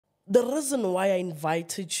The reason why I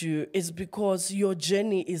invited you is because your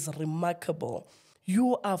journey is remarkable.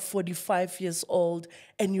 You are 45 years old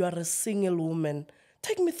and you are a single woman.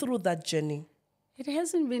 Take me through that journey. It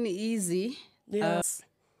hasn't been easy. Yeah.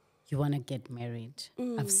 You want to get married.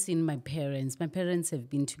 I've seen my parents. My parents have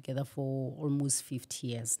been together for almost 50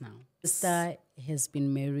 years now. Sister has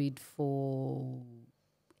been married for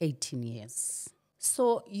 18 years.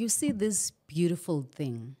 So you see this beautiful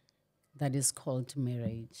thing that is called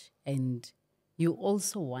marriage, and you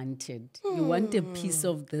also wanted, you want a piece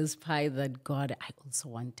of this pie that God, I also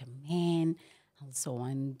want a man, I also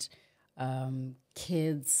want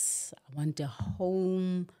kids, I want a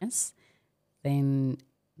home. Yes. Then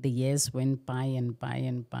the years went by and by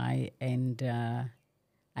and by, and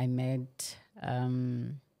I met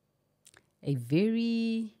a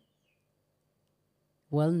very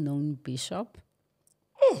well-known bishop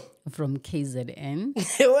from KZN.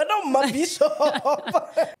 We're not my bishop.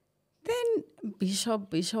 Then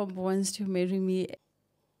Bishop wants to marry me.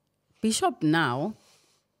 Bishop now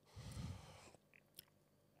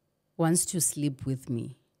wants to sleep with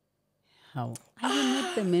me. How? Are you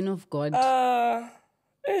not the man of God?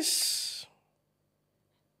 Ish.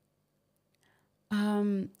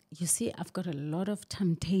 You see, I've got a lot of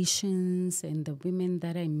temptations and the women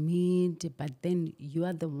that I meet, but then you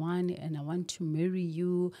are the one and I want to marry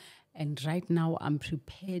you. And right now I'm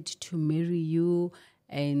prepared to marry you.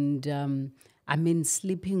 And I mean,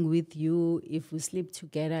 sleeping with you, if we sleep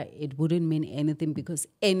together, it wouldn't mean anything because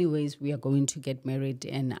anyways, we are going to get married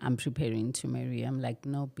and I'm preparing to marry. I'm like,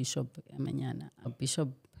 no, Bishop, Bishop,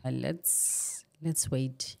 let's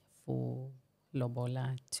wait for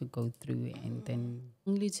Lobola to go through, and then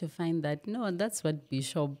only to find that, no, that's what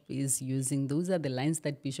Bishop is using. Those are the lines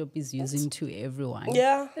that Bishop is using to everyone.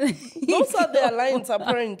 Yeah. Those are their lines,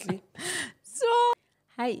 apparently. So,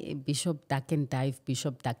 hi, Bishop, duck and dive,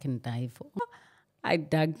 Bishop, duck and dive. I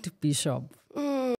ducked Bishop.